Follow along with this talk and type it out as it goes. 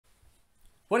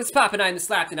What is poppin'? I'm the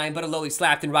Slapped, and I'm but a lowly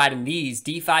slapped and riding these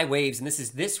DeFi waves. And this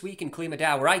is This Week in Klima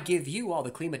Dao, where I give you all the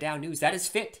Klima Dao news that is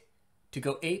fit to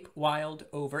go ape wild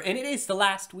over. And it is the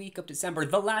last week of December,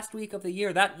 the last week of the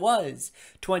year that was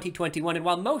 2021. And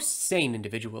while most sane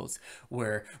individuals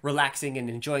were relaxing and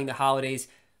enjoying the holidays,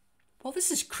 well,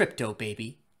 this is crypto,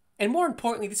 baby. And more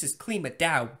importantly, this is Klima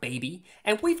Dao, baby.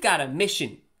 And we've got a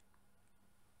mission,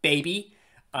 baby.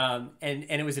 And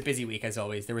it was a busy week, as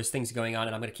always. There was things going on,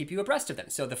 and I'm going to keep you abreast of them.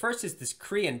 So the first is this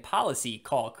Krian policy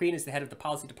call. Krian is the head of the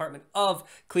policy department of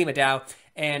Klima Dao,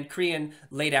 and Krian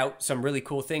laid out some really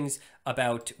cool things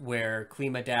about where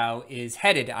Klima Dao is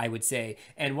headed, I would say.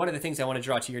 And one of the things I want to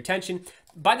draw to your attention,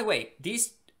 by the way,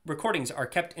 these recordings are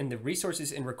kept in the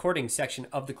resources and recordings section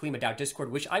of the Klima Dao Discord,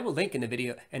 which I will link in the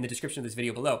video and the description of this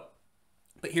video below.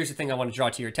 But here's the thing I want to draw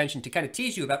to your attention to kind of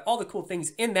tease you about all the cool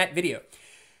things in that video.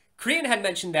 Krian had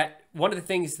mentioned that one of the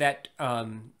things that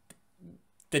the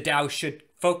DAO should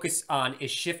focus on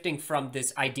is shifting from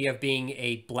this idea of being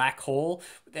a black hole,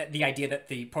 the idea that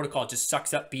the protocol just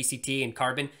sucks up BCT and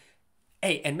carbon.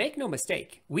 Hey, and make no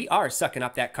mistake, we are sucking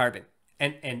up that carbon.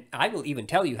 And I will even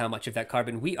tell you how much of that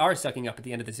carbon we are sucking up at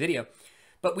the end of this video.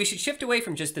 But we should shift away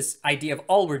from just this idea of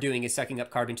all we're doing is sucking up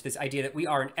carbon to this idea that we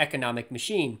are an economic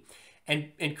machine.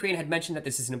 And Krian had mentioned that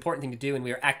this is an important thing to do, and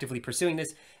we are actively pursuing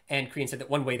this. And Krian said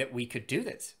that one way that we could do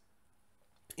this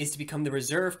is to become the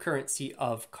reserve currency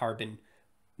of carbon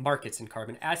markets and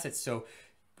carbon assets. So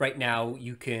right now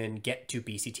you can get to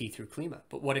BCT through Klima,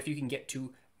 but what if you can get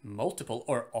to multiple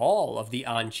or all of the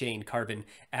on-chain carbon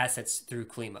assets through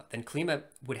Klima? Then Klima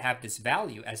would have this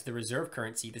value as the reserve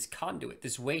currency, this conduit,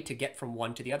 this way to get from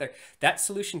one to the other. That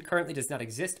solution currently does not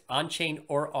exist on-chain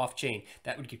or off-chain.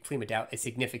 That would give Klima Dao a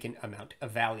significant amount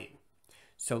of value.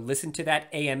 So listen to that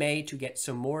AMA to get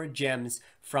some more gems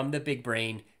from the big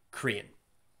brain, Krian.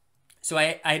 So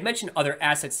I had mentioned other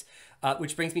assets,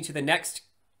 which brings me to the next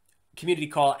community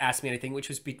call, Ask Me Anything, which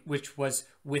was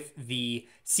with the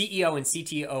CEO and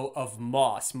CTO of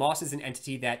Moss. Moss is an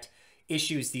entity that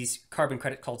issues these carbon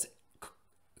credits called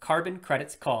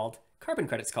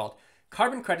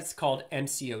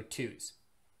MCO2s.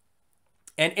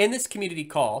 And in this community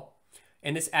call,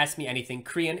 in this Ask Me Anything,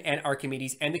 Krian and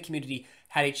Archimedes and the community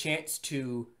had a chance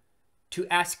to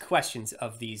ask questions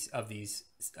of these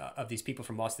people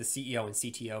from Moss, the CEO and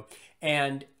CTO,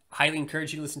 and highly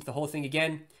encourage you to listen to the whole thing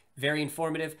again. Very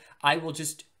informative. I will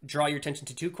just draw your attention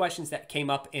to two questions that came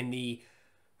up in the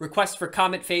request for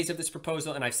comment phase of this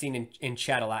proposal, and I've seen in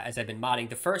chat a lot as I've been modding.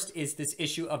 The first is this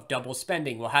issue of double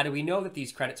spending. Well, how do we know that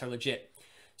these credits are legit?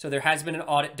 So there has been an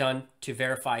audit done to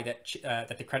verify that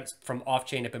that the credits from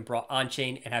off-chain have been brought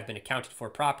on-chain and have been accounted for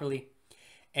properly.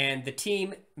 And the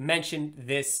team mentioned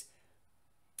that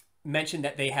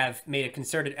they have made a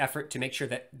concerted effort to make sure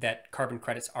that carbon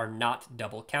credits are not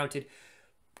double counted.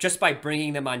 Just by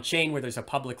bringing them on chain where there's a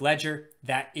public ledger,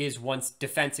 that is one's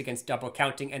defense against double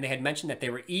counting. And they had mentioned that they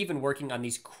were even working on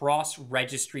these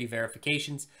cross-registry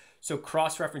verifications. So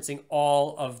cross-referencing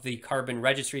all of the carbon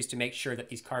registries to make sure that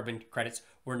these carbon credits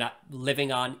were not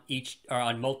living on each or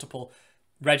on multiple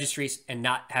registries and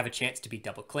not have a chance to be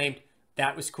double claimed.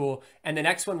 That was cool. And the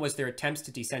next one was their attempts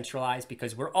to decentralize,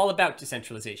 because we're all about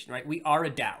decentralization, right? We are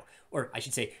a DAO, or I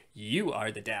should say, you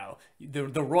are the DAO,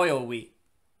 the royal we.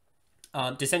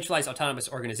 Decentralized autonomous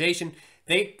organization.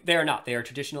 They are not. They are a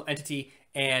traditional entity,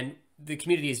 and the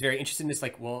community is very interested in this.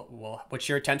 Like, well, what's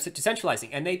your attempts at decentralizing?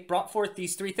 And they brought forth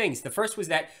these three things. The first was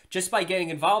that just by getting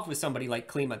involved with somebody like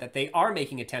Klima, that they are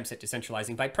making attempts at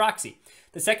decentralizing by proxy.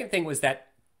 The second thing was that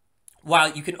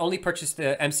while you can only purchase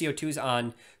the MCO2s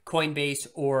on Coinbase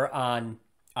or on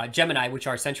Gemini, which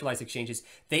are centralized exchanges,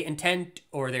 they intend,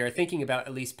 or they are thinking about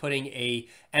at least putting a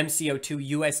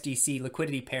MCO2 USDC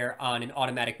liquidity pair on an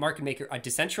automatic market maker, a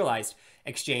decentralized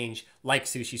exchange like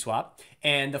SushiSwap.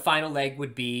 And the final leg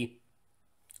would be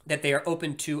that they are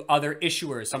open to other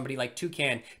issuers, somebody like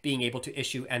Toucan being able to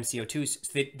issue MCO2s.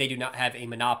 So they do not have a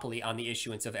monopoly on the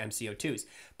issuance of MCO2s.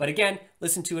 But again,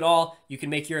 listen to it all. You can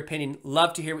make your opinion.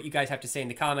 Love to hear what you guys have to say in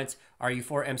the comments. Are you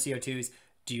for MCO2s?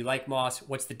 Do you like Moss?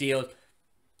 What's the deal?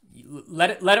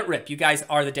 Let it rip. You guys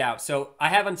are the DAO. So I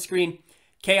have on screen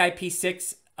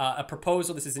KIP6, a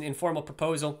proposal. This is an informal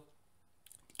proposal.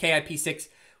 KIP6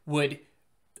 would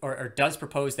or does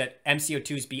propose that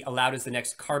MCO2s be allowed as the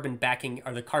next carbon backing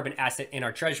or the carbon asset in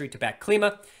our treasury to back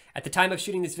Klima. At the time of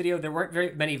shooting this video, there weren't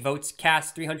very many votes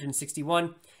cast,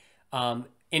 361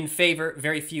 in favor,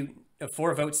 very few,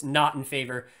 4 votes not in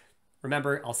favor.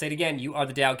 Remember, I'll say it again, you are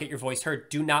the DAO, get your voice heard.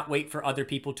 Do not wait for other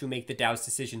people to make the DAO's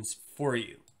decisions for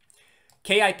you.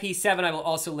 KIP7, I will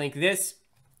also link this.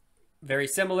 Very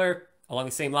similar, along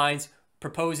the same lines.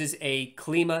 proposes a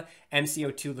Klima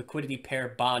MCO2 liquidity pair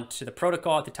bond to the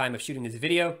protocol at the time of shooting this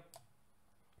video.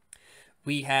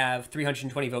 We have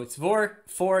 320 votes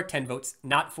for, 10 votes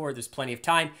not for. There's plenty of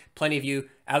time, plenty of you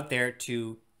out there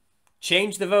to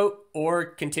change the vote or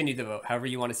continue the vote, however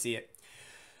you want to see it.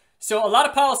 So a lot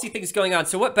of policy things going on.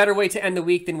 So what better way to end the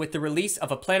week than with the release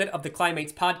of a Planet of the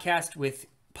Klimates podcast with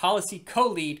policy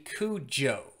co-lead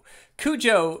CUJO.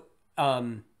 CUJO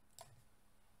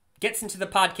gets into the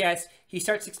podcast. He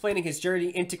starts explaining his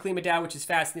journey into Klima Dao, which is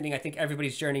fascinating. I think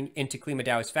everybody's journey into Klima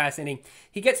Dao is fascinating.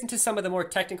 He gets into some of the more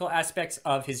technical aspects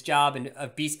of his job and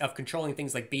of controlling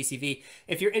things like BCV.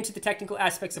 If you're into the technical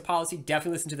aspects of policy,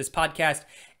 definitely listen to this podcast.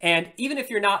 And even if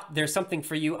you're not, there's something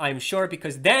for you, I'm sure,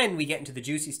 because then we get into the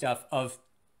juicy stuff of,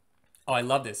 oh, I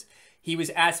love this. He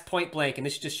was asked point blank, and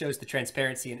this just shows the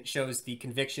transparency, and it shows the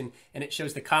conviction, and it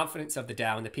shows the confidence of the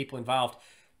DAO and the people involved.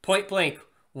 Point blank,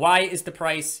 why is the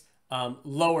price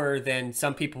lower than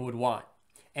some people would want?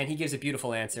 And he gives a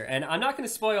beautiful answer. And I'm not going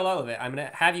to spoil all of it. I'm going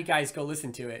to have you guys go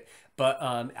listen to it. But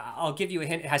I'll give you a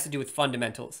hint. It has to do with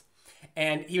fundamentals.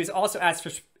 And he was also asked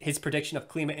for his prediction of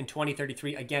Klima in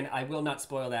 2033. Again, I will not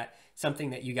spoil that. Something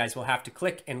that you guys will have to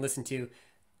click and listen to.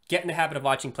 Get in the habit of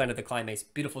watching Planet of the Klimates.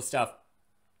 Beautiful stuff.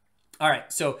 All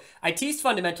right, so I teased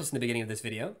fundamentals in the beginning of this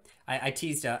video. I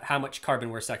teased how much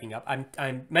carbon we're sucking up.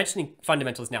 I'm mentioning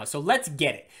fundamentals now, so let's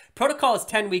get it. Protocol is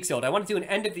 10 weeks old. I want to do an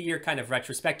end of the year kind of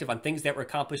retrospective on things that were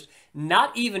accomplished,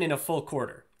 not even in a full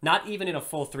quarter, not even in a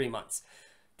full 3 months.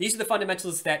 These are the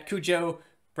fundamentals that CUJO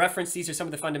referenced. These are some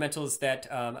of the fundamentals that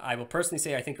I will personally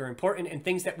say I think are important and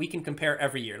things that we can compare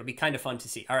every year. It'll be kind of fun to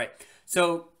see. All right,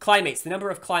 so Klimates, the number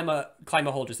of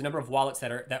Klima holders, the number of wallets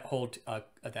that hold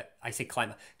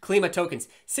Klima tokens,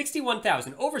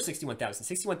 61,000, over 61,000,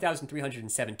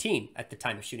 61,317 at the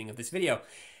time of shooting of this video.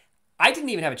 I didn't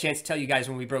even have a chance to tell you guys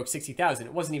when we broke 60,000.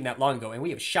 It wasn't even that long ago, and we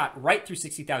have shot right through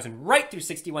 60,000, right through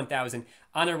 61,000,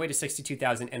 on our way to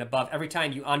 62,000 and above. Every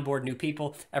time you onboard new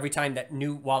people, every time that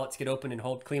new wallets get open and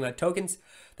hold Klima tokens,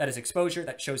 that is exposure,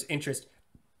 that shows interest,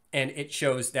 and it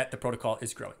shows that the protocol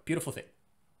is growing. Beautiful thing.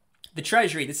 The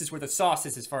treasury, this is where the sauce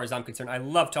is as far as I'm concerned. I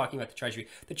love talking about the treasury.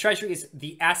 The treasury is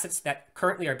the assets that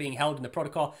currently are being held in the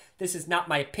protocol. This is not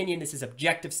my opinion. This is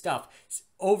objective stuff. It's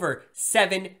over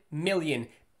 7 million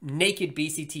naked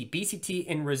BCT. BCT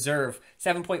in reserve,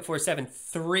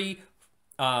 7.473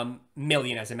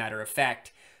 million as a matter of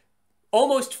fact.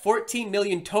 Almost 14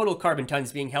 million total carbon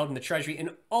tons being held in the treasury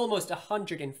and almost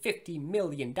 $150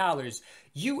 million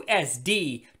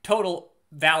USD total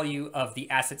value of the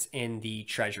assets in the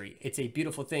treasury. It's a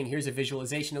beautiful thing. Here's a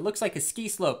visualization. It looks like a ski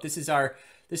slope. This is our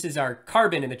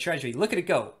carbon in the treasury. Look at it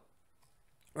go.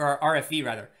 Or our RFV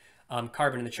rather.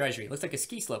 Carbon in the treasury. It looks like a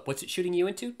ski slope. What's it shooting you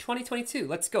into? 2022.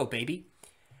 Let's go, baby.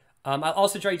 I'll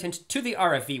also draw your attention to the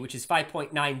RFV, which is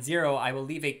 5.90. I will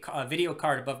leave a video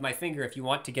card above my finger if you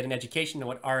want to get an education on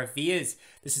what RFV is.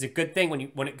 This is a good thing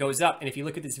when it goes up. And if you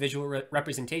look at this visual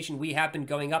representation, we have been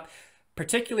going up,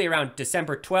 particularly around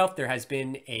December 12th. There has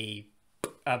been a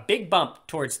big bump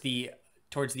towards the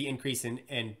increase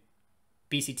in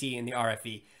BCT and the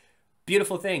RFV.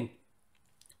 Beautiful thing.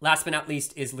 Last but not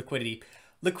least is liquidity.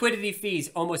 Liquidity fees,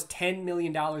 almost $10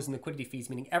 million in liquidity fees,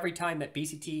 meaning every time that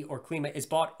BCT or Klima is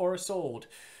bought or sold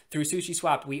through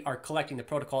SushiSwap, we are collecting, the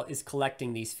protocol is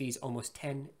collecting these fees, almost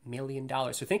 $10 million.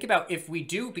 So think about if we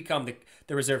do become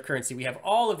the reserve currency, we have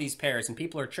all of these pairs and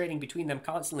people are trading between them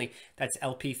constantly. That's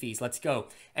LP fees. Let's go.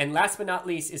 And last but not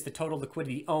least is the total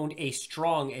liquidity owned, a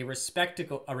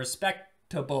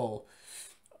respectable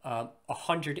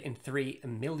 103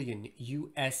 million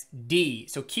USD.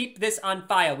 So keep this on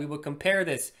file. We will compare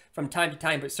this from time to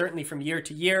time, but certainly from year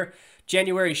to year.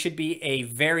 January should be a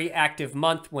very active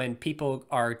month when people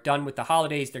are done with the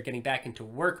holidays. They're getting back into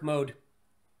work mode.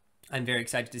 I'm very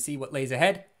excited to see what lays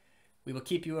ahead. We will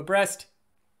keep you abreast.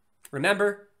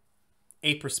 Remember,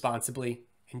 ape responsibly.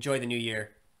 Enjoy the new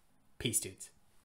year. Peace, dudes.